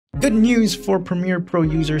Good news for Premiere Pro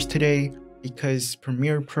users today, because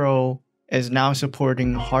Premiere Pro is now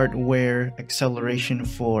supporting hardware acceleration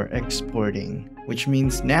for exporting, which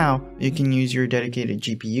means now you can use your dedicated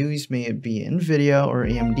GPUs, may it be NVIDIA or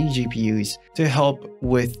AMD GPUs, to help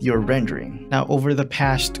with your rendering. Now, over the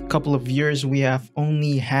past couple of years, we have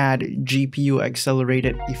only had GPU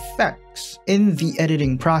accelerated effects in the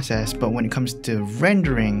editing process, but when it comes to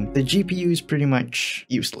rendering, the GPU is pretty much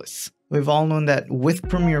useless. We've all known that with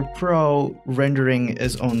Premiere Pro, rendering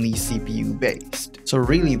is only CPU based. So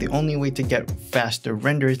really, the only way to get faster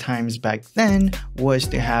render times back then was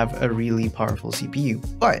to have a really powerful CPU.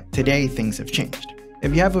 But today, things have changed.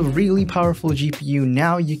 If you have a really powerful GPU,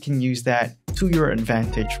 now you can use that to your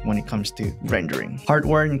advantage when it comes to rendering.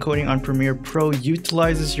 Hardware encoding on Premiere Pro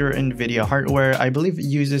utilizes your NVIDIA hardware. I believe it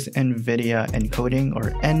uses NVIDIA Encoding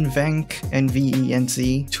or NVENC,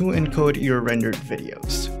 NVENC, to encode your rendered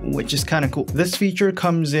videos, which is kind of cool. This feature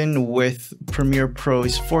comes in with Premiere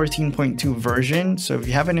Pro's 14.2 version. So if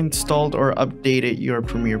you haven't installed or updated your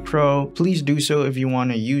Premiere Pro, please do so if you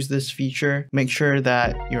want to use this feature. Make sure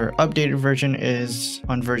that your updated version is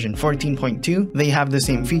on version 14.2. They have the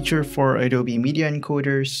same feature for Adobe Media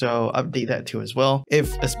Encoder, so update that too as well,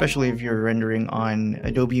 especially if you're rendering on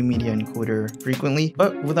Adobe Media Encoder frequently.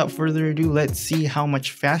 But without further ado, let's see how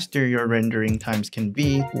much faster your rendering times can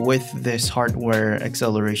be with this hardware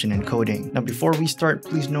acceleration encoding. Now, before we start,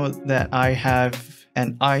 please note that I have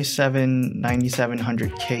an i7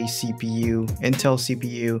 9700K CPU, Intel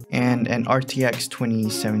CPU, and an RTX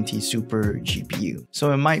 2070 Super GPU.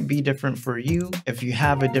 So it might be different for you. If you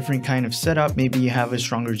have a different kind of setup, maybe you have a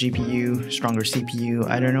stronger GPU, stronger CPU.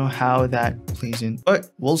 I don't know how that plays in, but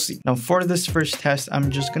we'll see. Now, for this first test,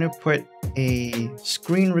 I'm just gonna put a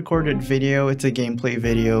screen recorded video. It's a gameplay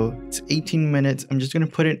video. It's 18 minutes. I'm just gonna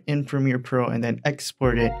put it in Premiere Pro and then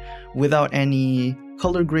export it without any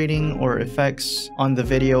color grading or effects on the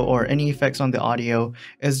video or any effects on the audio.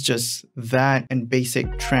 Is just that and basic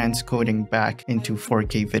transcoding back into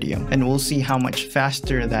 4K video. And we'll see how much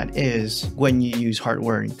faster that is when you use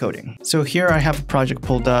hardware encoding. So here I have a project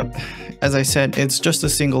pulled up. As I said, it's just a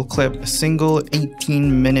single clip, a single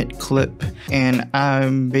 18-minute clip. And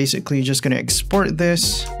I'm basically just going to export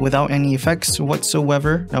this without any effects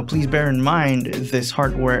whatsoever. Now, please bear in mind, this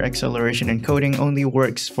hardware acceleration encoding only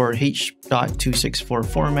works for H.264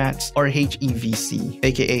 formats or HEVC,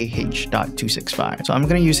 aka H.265. So I'm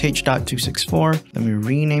going to use H.264. Let me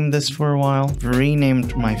rename this for a while.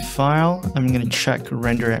 Renamed my file. I'm going to check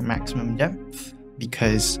render at maximum depth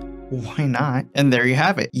because why not? And there you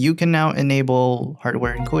have it. You can now enable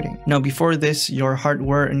hardware encoding. Now, before this, your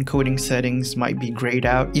hardware encoding settings might be grayed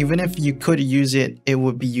out. Even if you could use it, it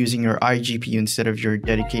would be using your iGPU instead of your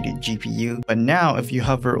dedicated GPU. But now, if you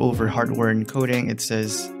hover over hardware encoding, it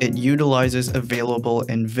says it utilizes available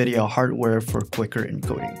NVIDIA hardware for quicker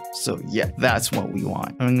encoding. So yeah, that's what we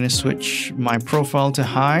want. I'm going to switch my profile to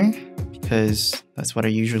high because that's what I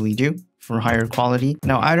usually do for higher quality.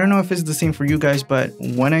 Now, I don't know if it's the same for you guys, but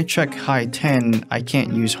when I check high 10, I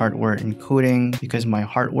can't use hardware encoding because my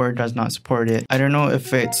hardware does not support it. I don't know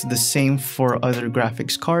if it's the same for other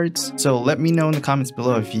graphics cards. So let me know in the comments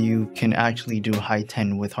below if you can actually do high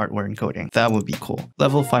 10 with hardware encoding. That would be cool.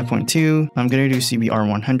 Level 5.2, I'm gonna do CBR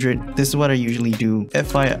 100. This is what I usually do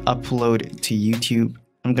if I upload to YouTube.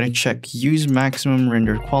 I'm going to check use maximum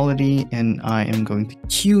render quality, and I am going to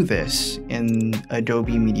queue this in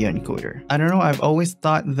Adobe Media Encoder. I don't know, I've always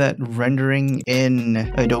thought that rendering in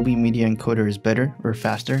Adobe Media Encoder is better or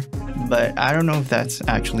faster, but I don't know if that's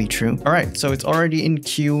actually true. All right, so it's already in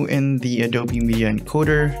queue in the Adobe Media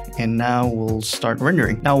Encoder, and now we'll start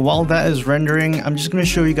rendering. Now, while that is rendering, I'm just going to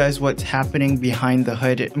show you guys what's happening behind the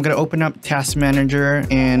hood. I'm going to open up Task Manager,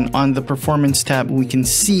 and on the Performance tab, we can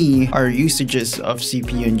see our usages of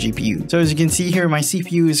CPU and GPU. So as you can see here, my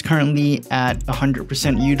CPU is currently at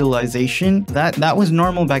 100% utilization. That was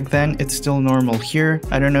normal back then. It's still normal here.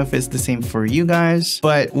 I don't know if it's the same for you guys,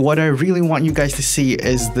 but what I really want you guys to see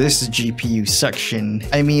is this GPU section.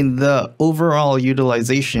 I mean, the overall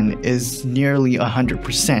utilization is nearly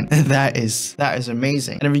 100%. That is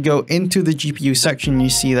amazing. And if you go into the GPU section, you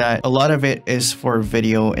see that a lot of it is for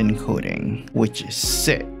video encoding, which is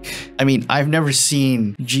sick. I mean, I've never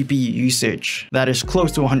seen GPU usage that is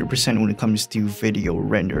close to 100% when it comes to video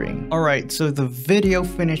rendering. All right, so the video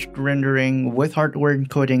finished rendering with hardware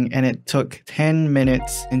encoding, and it took 10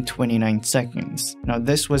 minutes and 29 seconds. Now,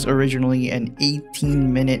 this was originally an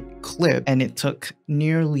 18-minute clip, and it took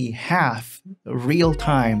nearly half real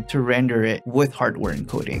time to render it with hardware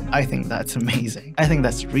encoding. I think that's amazing. I think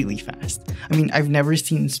that's really fast. I mean, I've never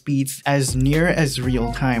seen speeds as near as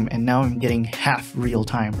real time, and now I'm getting half real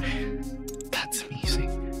time. That's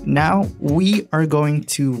amazing. now we are going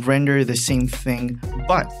to render the same thing,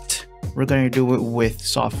 but we're going to do it with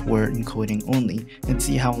software encoding only and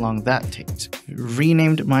see how long that takes.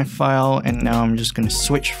 Renamed my file, and now I'm just going to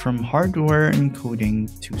switch from hardware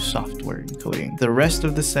encoding to software encoding. The rest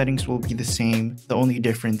of the settings will be the same. The only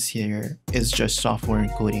difference here is just software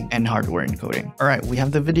encoding and hardware encoding. All right, we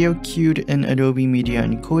have the video queued in Adobe Media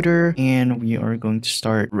Encoder, and we are going to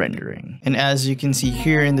start rendering. And as you can see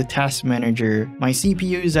here in the task manager, my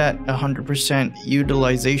CPU is at 100%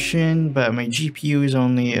 utilization, but my GPU is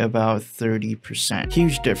only about 30%.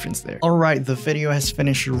 Huge difference there. All right, the video has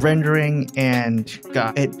finished rendering, and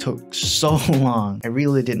God, it took so long. I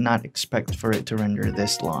really did not expect for it to render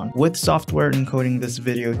this long. With software encoding, this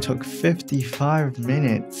video took 55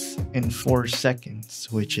 minutes and 4 seconds,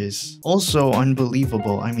 which is also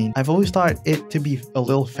unbelievable. I mean, I've always thought it to be a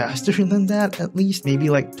little faster than that, at least maybe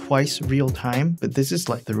like twice real time, but this is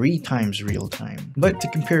like 3 times real time. But to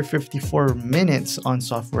compare 54 minutes on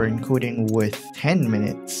software encoding with 10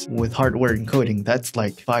 minutes with hardware encoding, that's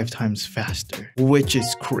like 5 times faster, which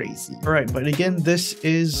is crazy. All right, but again, this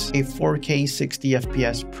is a 4K 60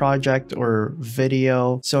 FPS project or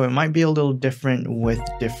video, so it might be a little different with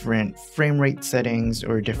different frame rate settings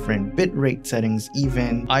or different bit rate settings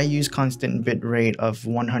even. I use constant bit rate of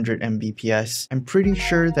 100 Mbps. I'm pretty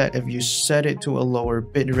sure that if you set it to a lower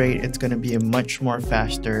bit rate, it's going to be a much more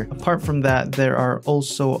faster. Apart from that, there are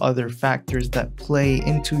also other factors that play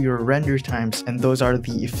into your render times, and those are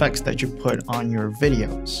the effects that you put on your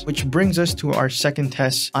videos. Which brings us to our second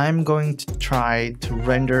test. I'm going to try to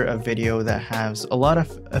render a video that has a lot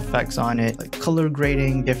of effects on it, like color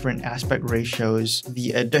grading, different aspect ratios,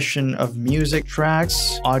 the addition of music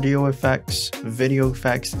tracks, audio effects, video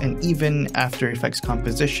effects, and even After Effects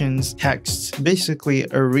compositions, texts, basically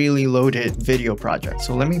a really loaded video project.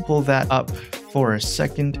 So let me pull that up for a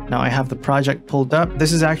second. Now I have the project pulled up.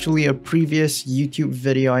 This is actually a previous YouTube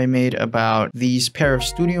video I made about these pair of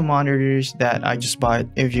studio monitors that I just bought.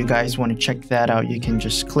 If you guys want to check that out, you can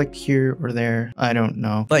just click here or there. I don't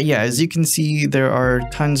know. But yeah, as you can see, there are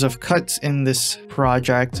tons of cuts in this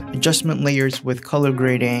project, adjustment layers with color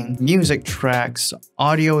grading, music tracks,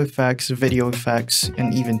 audio effects, video effects,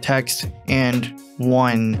 and even text, and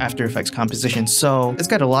one After Effects composition. So it's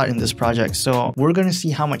got a lot in this project. So we're going to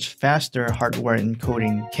see how much faster hardware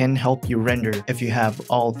encoding can help you render if you have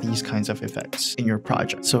all these kinds of effects in your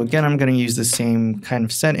project. So again, I'm going to use the same kind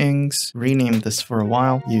of settings, rename this for a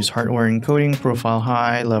while, use hardware encoding, profile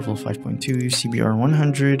high, level 5.2, CBR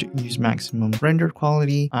 100, use maximum render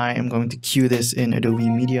quality. I am going to queue this in Adobe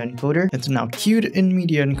Media Encoder. It's now queued in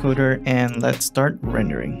Media Encoder, and let's start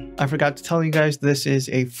rendering. I forgot to tell you guys, this is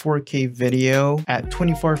a 4K video at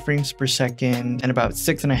 24 frames per second and about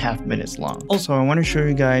 6.5 minutes long. Also, I want to show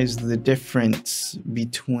you guys the difference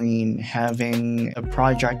between having a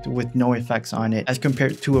project with no effects on it as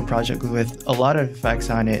compared to a project with a lot of effects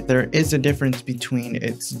on it. There is a difference between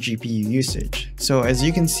its GPU usage. So as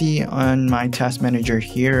you can see on my task manager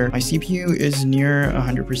here, my CPU is near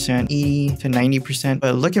 100%, 80 to 90%,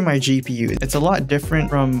 but look at my GPU. It's a lot different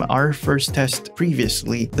from our first test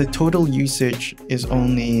previously. The total usage is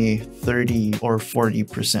only 30 or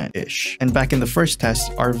 40%-ish. And back in the first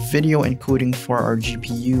test, our video encoding for our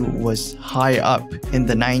GPU was high up in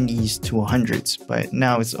the 90s to 100s, but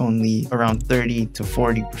now it's only around 30 to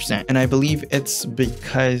 40%. And I believe it's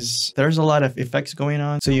because there's a lot of effects going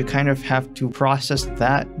on, so you kind of have to process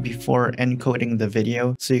that before encoding the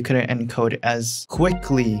video, so you couldn't encode as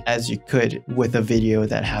quickly as you could with a video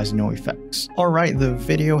that has no effects. All right, the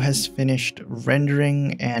video has finished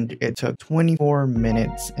rendering, and it took 24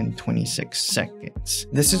 minutes and 26 seconds.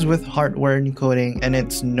 This is with hardware encoding, and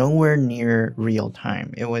it's nowhere near real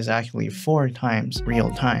time. It was actually 4 times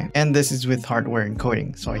real time. And this is with hardware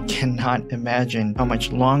encoding, so I cannot imagine how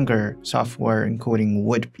much longer software encoding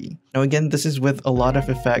would be. Now again, this is with a lot of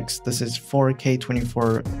effects. This is 4K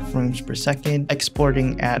 24 frames per second,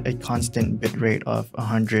 exporting at a constant bitrate of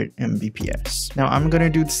 100 Mbps. Now I'm going to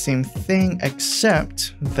do the same thing,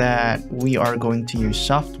 except that we are going to use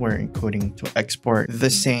software encoding to export the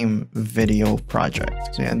same video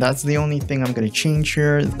project. So yeah, that's the only thing I'm going to change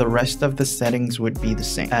here. The rest of the settings would be the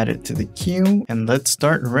same. Add it to the queue, and let's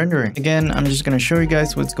start rendering. Again, I'm just going to show you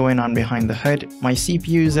guys what's going on behind the hood. My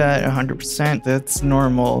CPU is at 100%. That's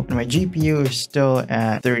normal. And my GPU is still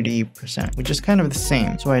at 30%, which is kind of the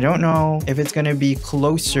same. So I don't know if it's going to be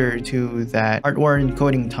closer to that hardware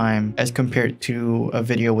encoding time as compared to a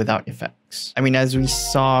video without effects. I mean, as we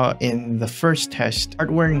saw in the first test,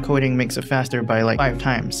 hardware encoding makes it faster by like 5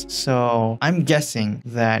 times. So I'm guessing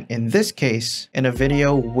that in this case, in a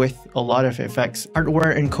video with a lot of effects,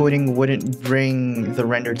 hardware encoding wouldn't bring the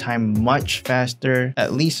render time much faster,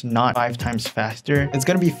 at least not 5 times faster. It's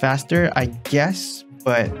going to be faster, I guess,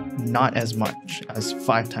 but not as much as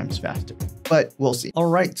 5 times faster. But we'll see.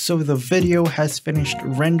 Alright, so the video has finished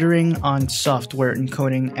rendering on software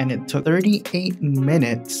encoding and it took 38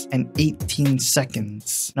 minutes and 18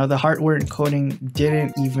 seconds. Now the hardware encoding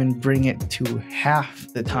didn't even bring it to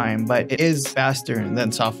half the time, but it is faster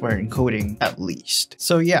than software encoding at least.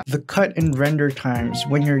 So yeah, the cut and render times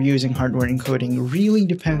when you're using hardware encoding really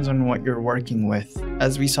depends on what you're working with.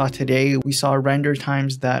 As we saw today, we saw render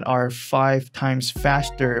times that are 5 times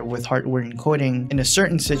faster with hardware encoding in a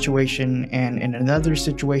certain situation, and in another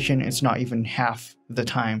situation, it's not even half the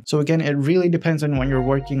time. So again, it really depends on what you're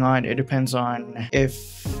working on. It depends on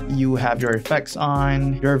if you have your effects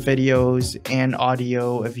on, your videos and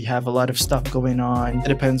audio, if you have a lot of stuff going on. It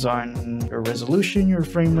depends on your resolution, your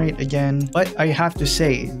frame rate again. But I have to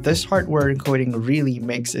say, this hardware encoding really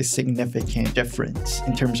makes a significant difference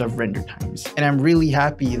in terms of render times. And I'm really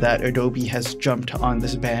happy that Adobe has jumped on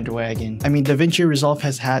this bandwagon. I mean, DaVinci Resolve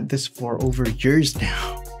has had this for over years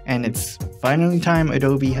now. And it's finally time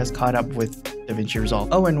Adobe has caught up with DaVinci Resolve.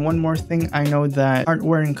 Oh, and one more thing, I know that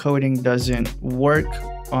hardware encoding doesn't work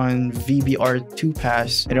on VBR2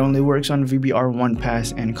 pass. It only works on VBR1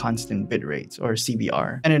 pass and constant bit rates, or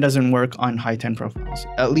CBR. And it doesn't work on high 10 profiles,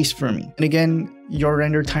 at least for me. And again, your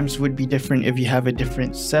render times would be different if you have a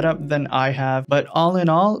different setup than I have. But all in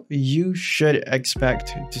all, you should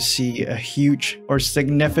expect to see a huge or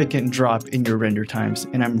significant drop in your render times.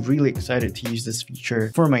 And I'm really excited to use this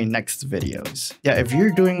feature for my next videos. Yeah, if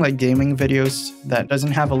you're doing like gaming videos that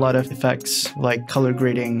doesn't have a lot of effects, like color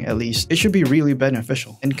grading at least, it should be really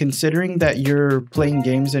beneficial. And considering that you're playing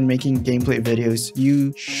games and making gameplay videos,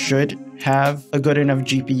 you should have a good enough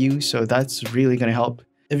GPU. So that's really going to help.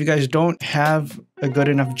 If you guys don't have a good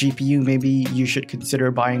enough GPU, maybe you should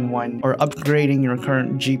consider buying one or upgrading your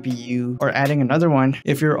current GPU or adding another one.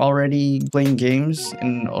 If you're already playing games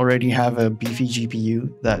and already have a beefy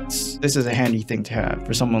GPU, this is a handy thing to have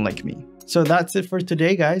for someone like me. So that's it for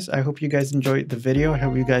today, guys. I hope you guys enjoyed the video. I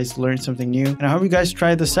hope you guys learned something new. And I hope you guys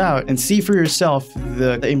try this out and see for yourself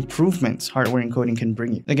the improvements hardware encoding can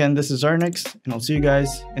bring you. Again, this is Arnix, and I'll see you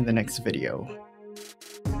guys in the next video.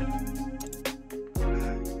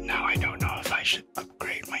 Now I don't know if I should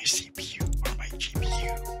upgrade my CPU or my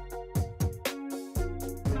GPU.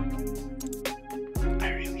 I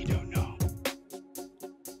really don't know.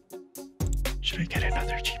 Should I get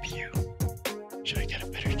another GPU? Should I get a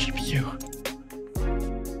better GPU?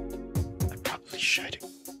 I probably should.